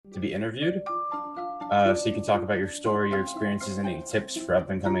be interviewed. So you can talk about your story, your experiences, and any tips for up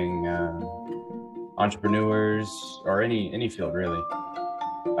and coming entrepreneurs or any field really.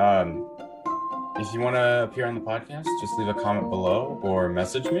 If you want to appear on the podcast, just leave a comment below or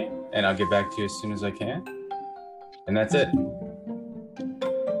message me, and I'll get back to you as soon as I can. And that's it.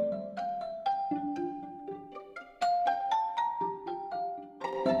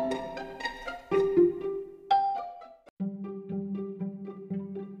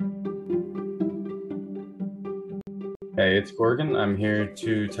 Hey, it's Gorgon. I'm here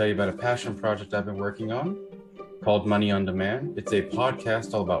to tell you about a passion project I've been working on called Money on Demand. It's a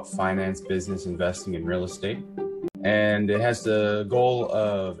podcast all about finance, business, investing, and real estate. And it has the goal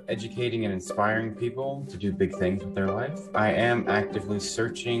of educating and inspiring people to do big things with their life. I am actively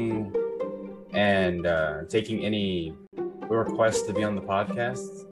searching and taking any requests to be on the podcast.